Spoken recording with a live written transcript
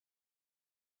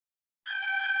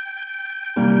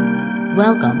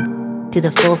Welcome to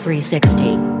the Full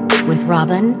 360 with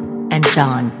Robin and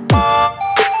John.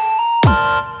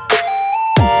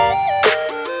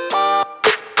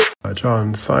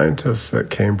 John, scientists at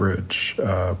Cambridge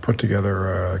put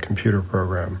together a computer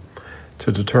program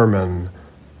to determine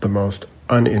the most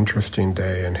uninteresting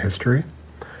day in history,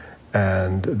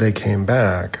 and they came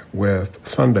back with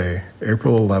Sunday,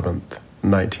 April 11th,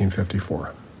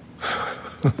 1954.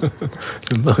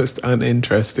 The most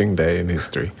uninteresting day in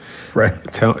history. Right.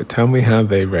 Tell me how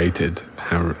they rated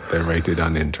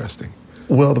uninteresting.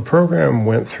 Well, the program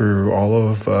went through all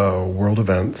of world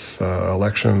events,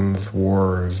 elections,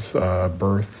 wars,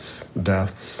 births,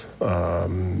 deaths,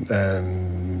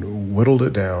 and whittled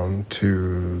it down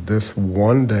to this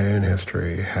one day in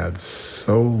history had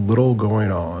so little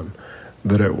going on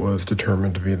that it was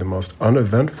determined to be the most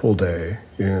uneventful day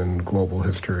in global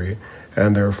history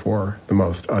and therefore the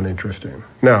most uninteresting.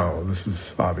 Now, this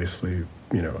is obviously,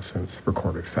 since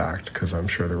recorded fact, because I'm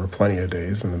sure there were plenty of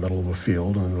days in the middle of a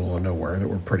field in the middle of nowhere that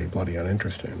were pretty bloody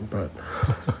uninteresting. But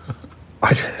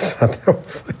I just thought that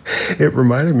was it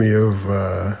reminded me of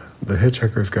the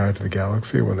Hitchhiker's Guide to the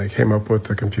Galaxy when they came up with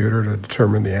the computer to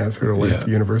determine the answer to life,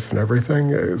 the universe, and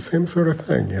everything. Same sort of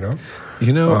thing,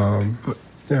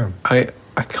 Yeah. I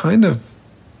kind of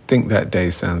think that day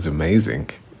sounds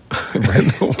amazing. Right.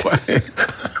 In a way.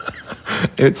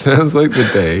 It sounds like the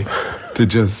day to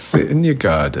just sit in your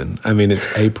garden. I mean, it's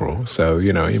April, so,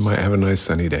 you might have a nice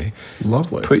sunny day.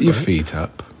 Lovely. Put your feet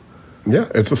up. Yeah,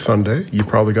 it's a Sunday. You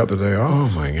probably got the day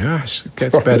off. Oh, my gosh. It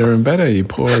gets better and better. You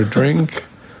pour a drink,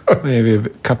 maybe a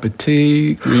cup of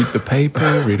tea, read the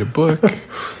paper, read a book.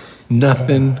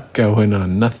 Nothing going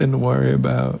on. Nothing to worry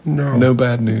about. No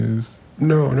bad news.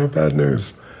 No bad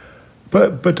news.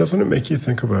 But doesn't it make you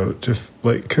think about just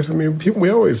because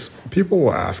people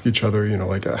will ask each other,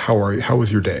 how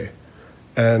was your day?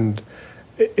 And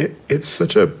it's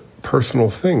such a personal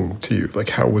thing to you, like,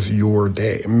 how was your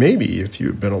day? Maybe if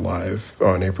you'd been alive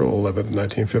on April 11th,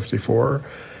 1954,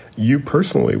 you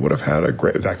personally would have had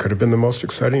that could have been the most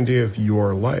exciting day of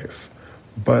your life.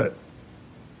 But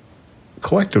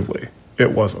collectively,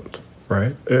 it wasn't,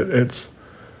 right? That's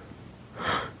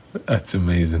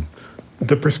amazing.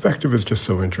 The perspective is just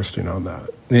so interesting on that.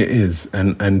 It is.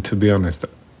 And to be honest,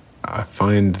 I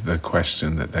find the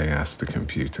question that they asked the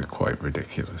computer quite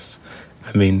ridiculous.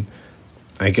 I mean,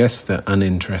 I guess the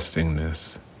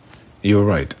uninterestingness, you're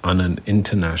right, on an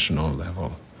international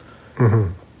level,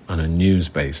 on a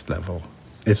news-based level,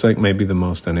 it's like maybe the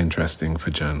most uninteresting for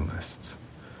journalists.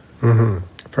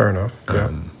 Fair enough,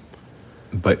 yeah.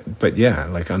 But yeah,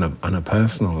 like on a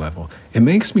personal level, it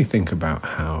makes me think about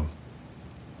how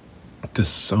there's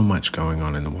so much going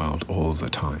on in the world all the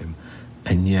time,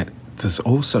 and yet there's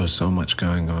also so much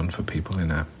going on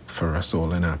for us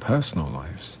all in our personal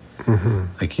lives.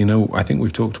 Like, I think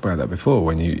we've talked about that before,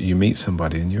 when you meet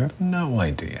somebody and you have no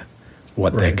idea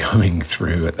what they're going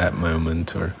through at that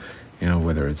moment, or,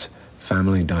 whether it's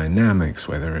family dynamics,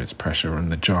 whether it's pressure on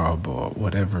the job or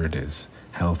whatever it is,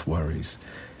 health worries.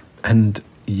 And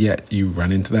yet you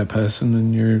run into that person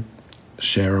and you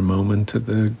share a moment at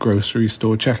the grocery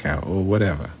store checkout or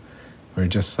whatever. We're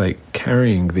just like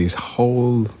carrying these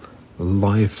whole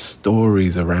life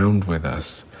stories around with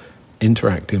us,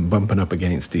 interacting, bumping up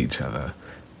against each other.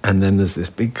 And then there's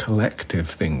this big collective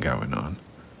thing going on.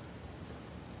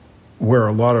 Where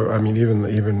a lot of,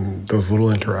 even those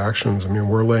little interactions,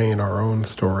 we're laying our own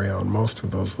story on most of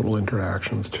those little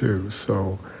interactions too.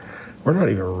 So we're not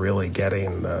even really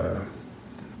getting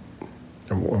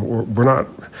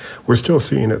we're still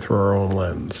seeing it through our own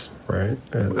lens, right?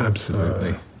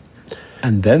 Absolutely.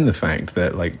 And then the fact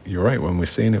that, like, you're right, when we're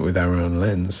seeing it with our own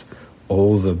lens,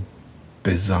 all the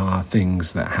bizarre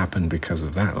things that happen because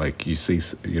of that, like you see,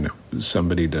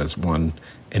 somebody does one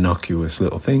innocuous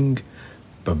little thing,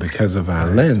 but because of our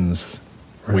lens,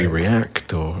 we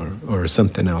react, or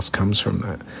something else comes from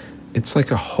that. It's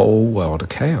like a whole world of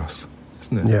chaos,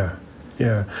 isn't it? Yeah.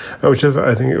 Which is,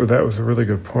 I think that was a really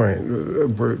good point,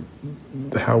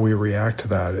 how we react to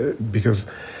that, because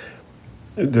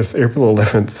this April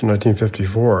 11th,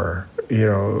 1954,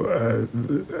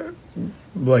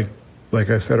 like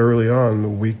I said early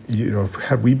on,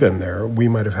 had we been there, we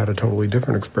might have had a totally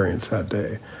different experience that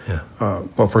day. Yeah.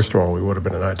 Well, first of all, we would have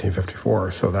been in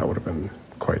 1954, so that would have been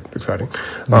quite exciting.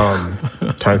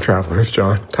 Time travelers,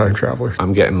 John, time travelers.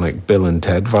 I'm getting like Bill and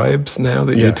Ted vibes now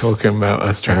that you're talking about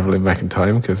us traveling back in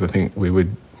time, because I think we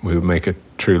would make a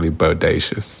truly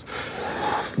bodacious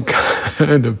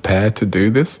kind of pair to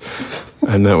do this,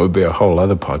 and that would be a whole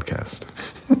other podcast.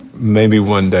 Maybe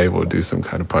one day we'll do some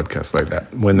kind of podcast like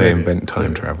that when they invent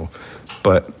time travel.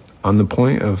 But on the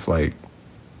point of, like,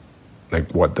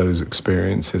 like what those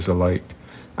experiences are like.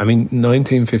 I mean,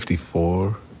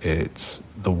 1954,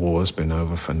 the war's been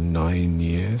over for 9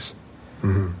 years.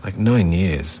 Mm-hmm. Like 9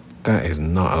 years, that is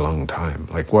not a long time.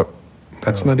 Like what?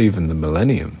 That's not even the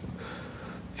millennium.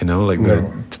 You know, like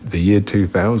the year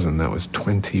 2000, that was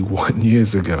 21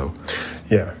 years ago.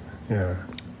 Yeah.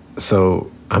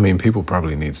 So, I mean, people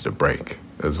probably needed a break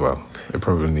as well. They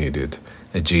probably needed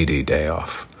a GD day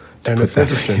off. And it's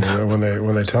interesting,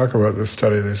 when they talk about this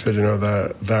study, they said,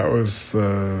 that was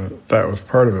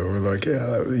part of it. We're like,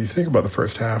 you think about the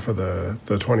first half of the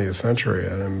 20th century,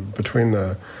 and between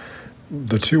the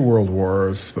two world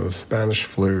wars, the Spanish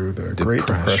flu, the Great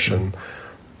Depression,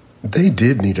 they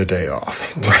did need a day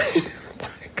off, right?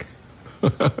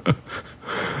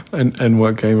 And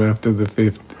what came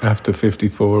after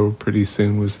 54 pretty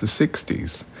soon was the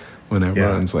 60s, when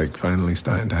everyone's like finally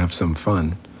starting to have some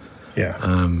fun. Yeah.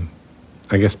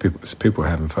 I guess people were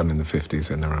having fun in the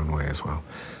 50s in their own way as well.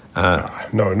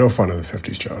 No fun in the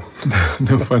 50s, John.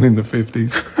 No fun in the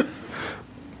 50s.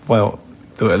 Well,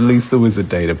 at least there was a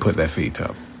day to put their feet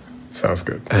up. Sounds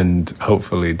good. And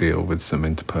hopefully deal with some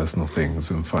interpersonal things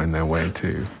and find their way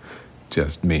to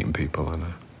just meeting people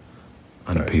on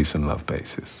a peace and love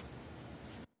basis.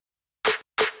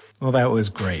 Well, that was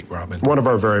great, Robin. One of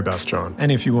our very best, John.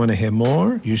 And if you want to hear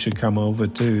more, you should come over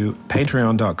to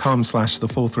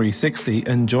patreon.com/thefull360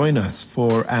 and join us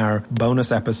for our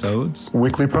bonus episodes,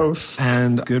 weekly posts,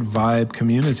 and good vibe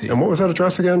community. And what was that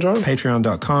address again, John?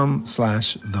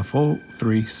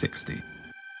 patreon.com/thefull360.